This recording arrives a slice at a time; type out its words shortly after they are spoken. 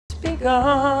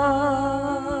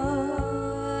begun.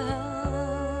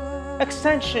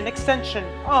 Extension.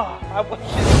 Oh, I wish it.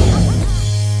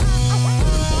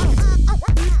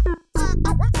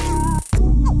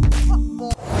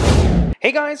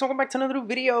 Hey guys, welcome back to another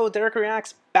video. Dereck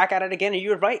Reacts back at it again, and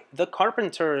you're right, the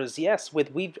Carpenters. Yes,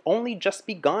 with We've Only Just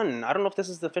Begun. I don't know if this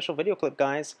is the official video clip,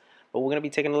 guys, but we're going to be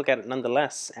taking a look at it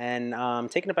nonetheless. And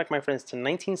taking it back, my friends, to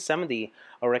 1970,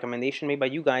 a recommendation made by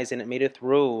you guys, and it made it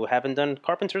through. Haven't done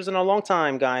Carpenters in a long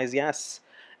time, guys, yes.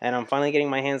 And I'm finally getting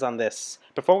my hands on this.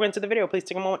 Before we get into the video, please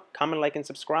take a moment, comment, like, and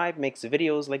subscribe. Makes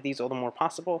videos like these all the more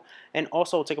possible. And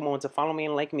also take a moment to follow me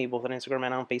and like me both on Instagram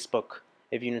and on Facebook.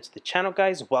 If you're new to the channel,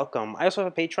 guys, welcome. I also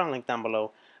have a Patreon link down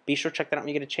below. Be sure to check that out when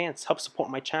you get a chance. Help support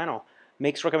my channel.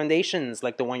 Makes recommendations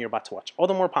like the one you're about to watch all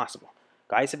the more possible.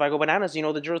 Guys, if I go bananas, you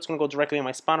know the drill. It's going to go directly on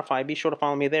my Spotify. Be sure to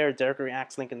follow me there. Dereck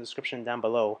Reacts, link in the description down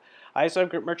below. I also have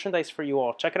great merchandise for you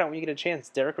all. Check it out when you get a chance.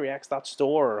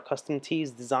 DereckReacts.store. Custom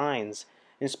tees, designs.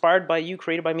 Inspired by you,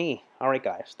 created by me. Alright,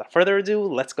 guys. Without further ado,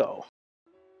 let's go.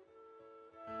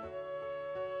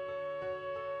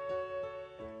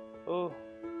 Oh.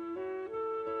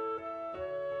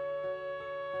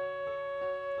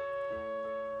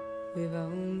 We've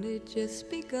only just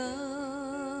begun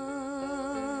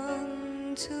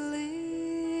to live.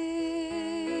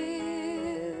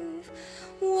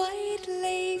 White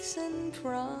lace and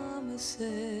promises.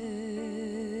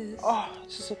 Oh,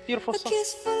 this is a beautiful song. A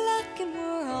kiss for luck and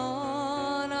we're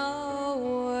on our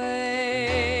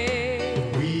way.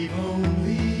 We've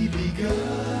only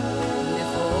begun.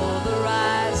 Before the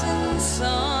rising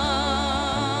sun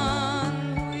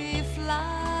we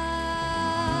fly.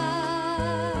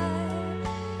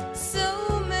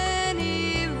 So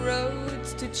many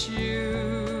roads to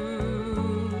choose.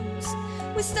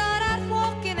 We start out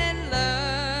walking and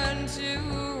learn to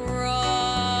run.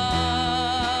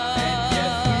 And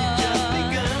yes, we've just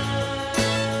begun.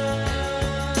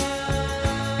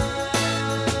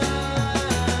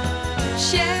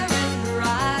 Sharing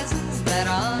horizons that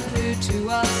are new to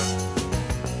us.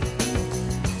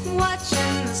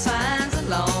 Watching the signs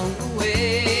along the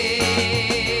way.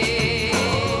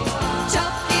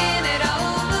 Talking it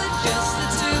over, just the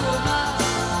two of us.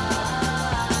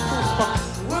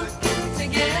 Working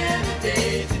together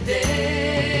day to day.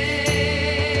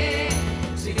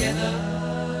 Together.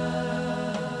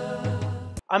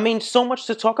 I mean, so much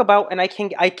to talk about, and I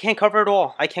can't cover it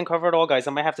all. I can't cover it all, guys.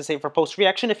 I might have to save it for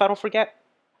post-reaction if I don't forget.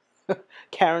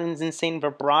 Karen's insane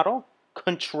vibrato,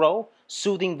 control,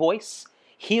 soothing voice,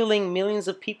 healing millions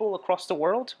of people across the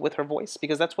world with her voice,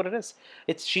 because that's what it is.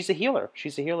 She's a healer.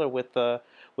 She's a healer with her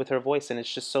voice, and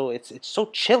it's just so it's so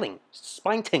chilling,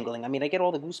 spine tingling. I mean, I get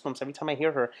all the goosebumps every time I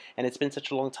hear her, and it's been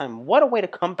such a long time. What a way to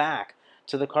come back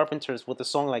to the Carpenters with a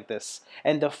song like this.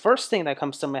 And the first thing that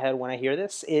comes to my head when I hear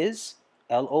this is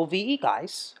L-O-V-E,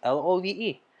 guys.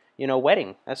 L-O-V-E. You know,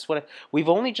 wedding. That's what we've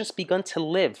only just begun to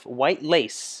live. White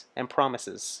lace and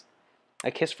promises.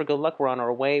 A kiss for good luck. We're on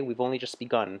our way. We've only just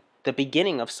begun. The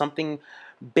beginning of something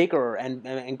bigger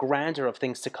and grander of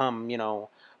things to come, you know,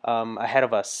 ahead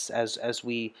of us as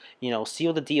we, you know,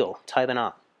 seal the deal, tie the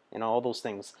knot, you know, all those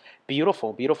things.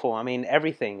 Beautiful, beautiful. I mean,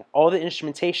 everything, all the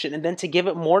instrumentation, and then to give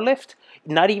it more lift,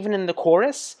 not even in the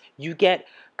chorus, you get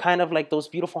kind of like those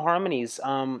beautiful harmonies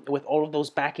with all of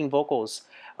those backing vocals,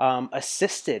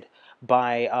 assisted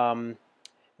by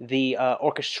the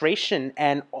orchestration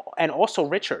and also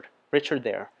Richard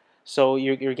there. So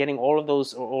you're getting all of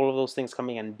those things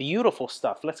coming in. Beautiful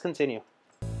stuff. Let's continue.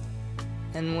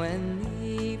 And when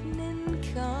the evening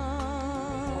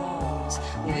comes,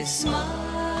 we smile.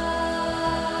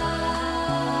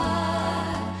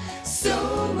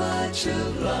 So much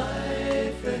of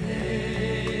life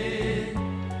ahead.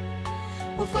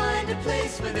 We'll find a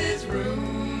place where there's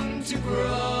room to grow.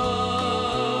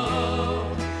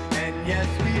 And yes,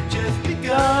 we've just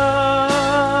begun.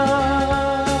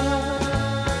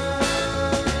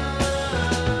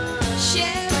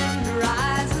 Sharing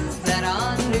horizons that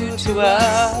are new To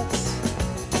us.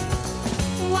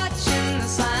 Watching the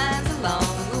signs along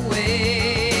the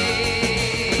way.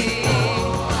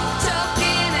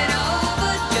 Talking it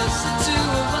over, just the two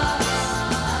of us.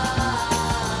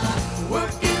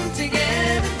 Working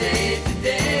together day to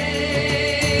day.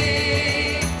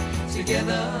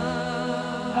 Together.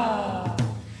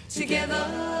 Together.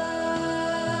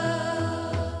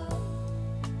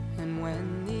 And when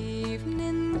the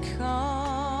evening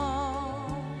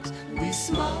comes, we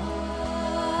smile.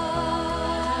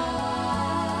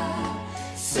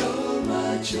 So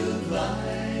much of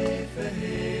life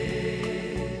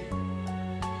ahead.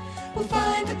 We'll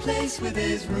find a place where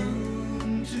there's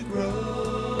room to grow.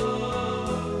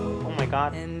 Oh my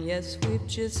God. And yes, we've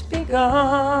just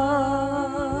begun.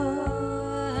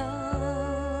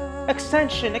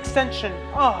 Extension, extension.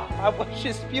 Oh,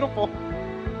 she's beautiful.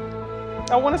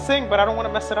 I want to sing, but I don't want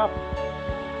to mess it up.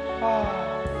 Oh.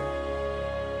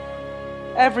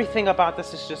 Everything about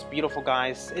this is just beautiful,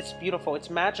 guys. It's beautiful. It's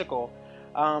magical.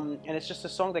 And it's just a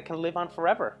song that can live on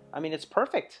forever. I mean, it's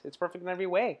perfect. It's perfect in every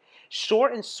way.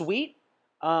 Short and sweet.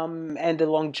 And the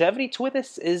longevity to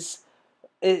this is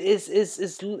it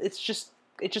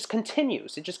just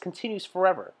continues. It just continues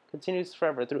forever. Continues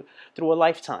forever through a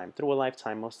lifetime. Through a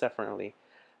lifetime, most definitely.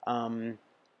 And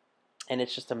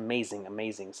it's just amazing,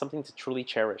 amazing. Something to truly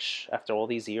cherish after all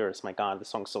these years. My God, the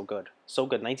song's so good. So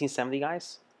good. 1970,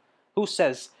 guys? Who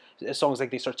says songs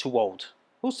like these are too old?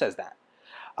 Who says that?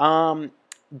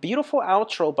 Beautiful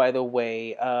outro, by the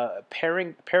way,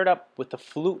 paired up with the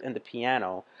flute and the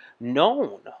piano.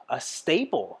 Known, a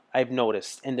staple, I've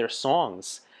noticed, in their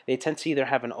songs. They tend to either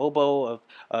have an oboe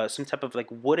of some type of like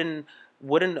wooden a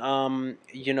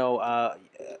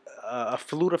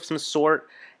flute of some sort,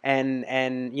 and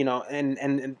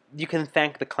you can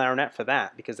thank the clarinet for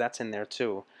that because that's in there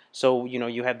too. So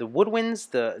you have the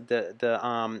woodwinds,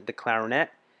 the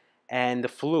clarinet, and the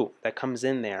flute that comes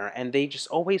in there, and they just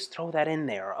always throw that in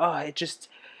there. Oh,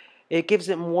 it gives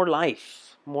it more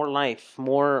life, more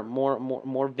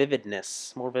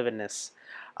vividness,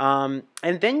 and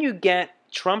then you get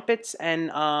trumpets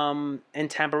and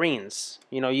tambourines.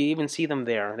 You even see them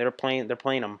there. They're playing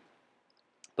them.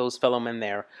 Those fellow men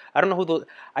there. I don't know who those.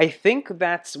 I think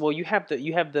that's well. You have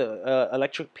the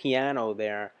electric piano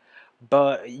there,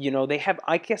 but they have.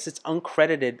 I guess it's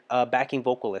uncredited backing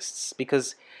vocalists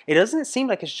because it doesn't seem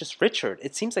like it's just Richard.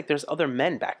 It seems like there's other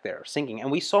men back there singing, and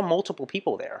we saw multiple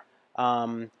people there,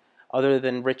 other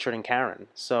than Richard and Karen.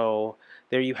 So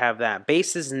there you have that.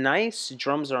 Bass is nice.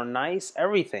 Drums are nice.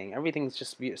 Everything's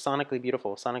just sonically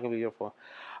beautiful. Sonically beautiful.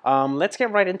 Let's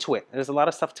get right into it. There's a lot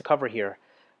of stuff to cover here.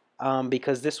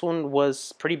 Because this one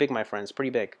was pretty big, my friends, pretty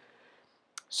big.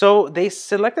 So they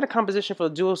selected a composition for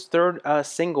the duo's third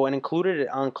single and included it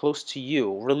on Close to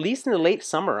You. Released in the late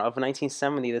summer of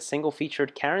 1970, the single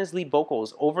featured Karen's lead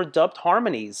vocals, overdubbed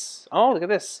harmonies. Oh, look at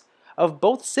this. Of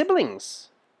both siblings.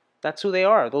 That's who they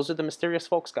are. Those are the mysterious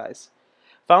folks, guys.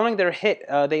 Following their hit,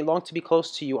 They Long to Be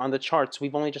Close to You on the charts,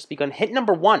 We've Only Just Begun. Hit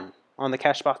number 1 on the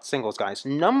Cashbox singles, guys.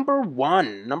 Number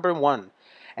one.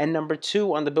 And number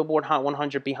 2 on the Billboard Hot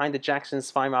 100, Behind the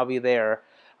Jacksons, Fine, I'll Be There.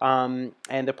 And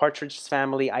the Partridge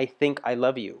Family, I Think I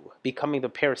Love You, becoming the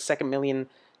pair's second million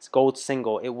gold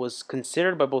single. It was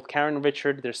considered by both Karen and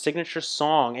Richard their signature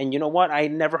song. And you know what? I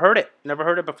never heard it. Never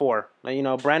heard it before.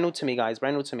 Brand new to me, guys.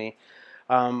 Brand new to me.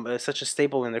 Such a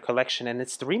staple in their collection. And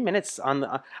it's 3 minutes on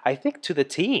the, I think, to the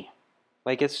T.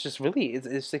 Like, it's just really,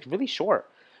 it's like really short.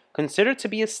 Considered to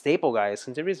be a staple, guys.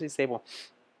 Considered to be a staple.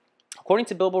 According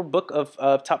to Billboard Book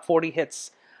of Top 40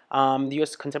 Hits, the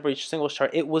U.S. Contemporary Singles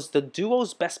Chart, it was the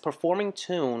duo's best performing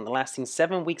tune, lasting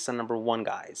 7 weeks on number 1,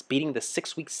 guys, beating the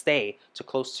 6-week stay to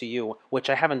Close to You, which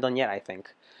I haven't done yet, I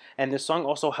think. And this song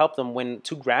also helped them win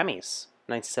 2 Grammys,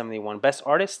 1971. Best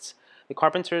Artists, The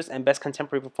Carpenters, and Best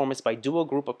Contemporary Performance by Duo,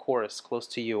 Group, or Chorus, Close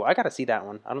to You. I gotta see that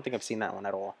one. I don't think I've seen that one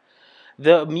at all.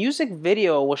 The music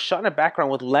video was shot in a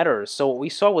background with letters, so what we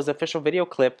saw was the official video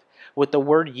clip with the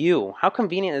word "you." How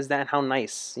convenient is that? How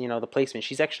nice, the placement.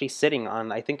 She's actually sitting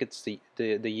on, I think it's the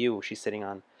U she's sitting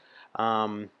on.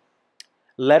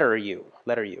 Letter U.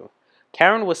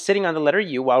 Karen was sitting on the letter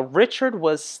U while Richard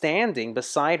was standing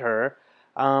beside her.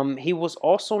 He was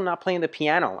also not playing the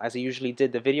piano as he usually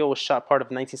did. The video was shot part of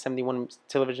 1971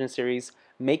 television series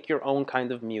Make Your Own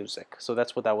Kind of Music, so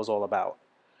that's what that was all about.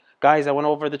 Guys, I went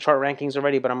over the chart rankings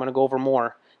already, but I'm going to go over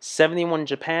more. 71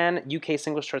 Japan, UK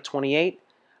Singles Chart 28,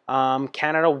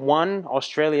 Canada 1,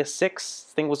 Australia 6.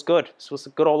 This thing was good. This was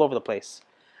good all over the place.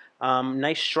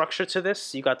 Nice structure to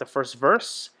this. You got the first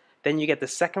verse, then you get the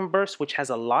second verse, which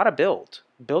has a lot of build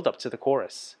up to the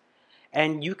chorus.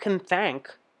 And you can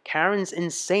thank Karen's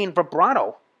insane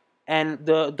vibrato and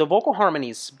the vocal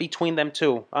harmonies between them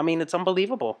two. I mean, it's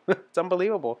unbelievable. It's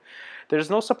unbelievable. There's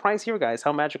no surprise here, guys,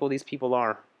 how magical these people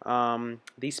are.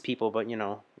 These people, but you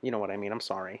know what I mean. I'm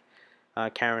sorry.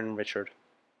 Karen and Richard.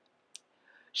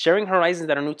 Sharing horizons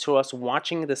that are new to us,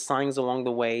 watching the signs along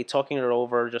the way, talking it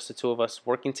over, just the two of us,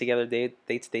 working together day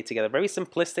to day together. Very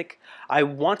simplistic. I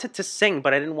wanted to sing,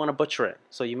 but I didn't want to butcher it.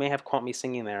 So you may have caught me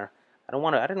singing there. I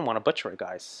didn't want to butcher it,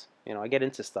 guys. I get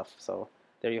into stuff. So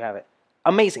there you have it.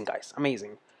 Amazing, guys.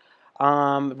 Amazing.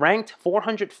 Ranked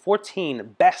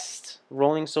 414 best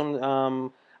Rolling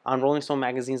Stone on Rolling Stone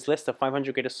magazine's list of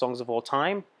 500 greatest songs of all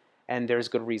time, and there's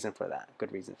good reason for that.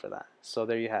 Good reason for that. So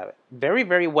there you have it. Very,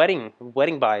 very wedding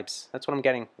vibes. That's what I'm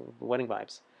getting. Wedding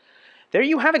vibes. There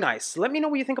you have it, guys. Let me know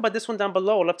what you think about this one down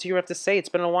below. I'd love to hear what you have to say. It's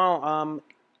been a while.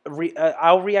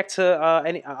 I'll react to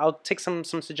any. I'll take some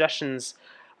suggestions,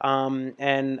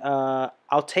 and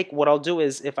I'll take. What I'll do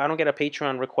is, if I don't get a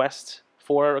Patreon request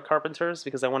for Carpenters,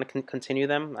 because I want to continue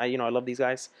them. I love these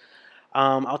guys.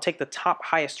 I'll take the top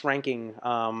highest ranking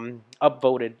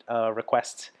upvoted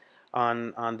request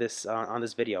on this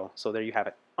video. So there you have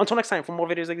it. Until next time, for more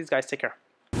videos like these, guys, take care.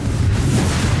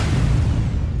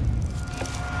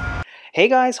 Hey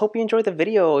guys, hope you enjoyed the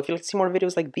video. If you'd like to see more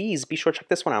videos like these, be sure to check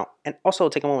this one out. And also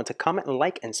take a moment to comment,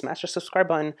 like, and smash the subscribe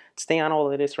button to stay on all the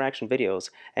latest reaction videos.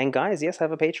 And guys, yes, I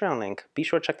have a Patreon link. Be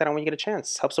sure to check that out when you get a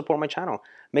chance. Help support my channel.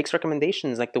 Makes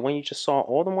recommendations like the one you just saw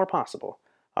all the more possible.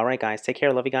 Alright guys, take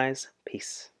care. Love you guys.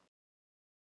 Peace.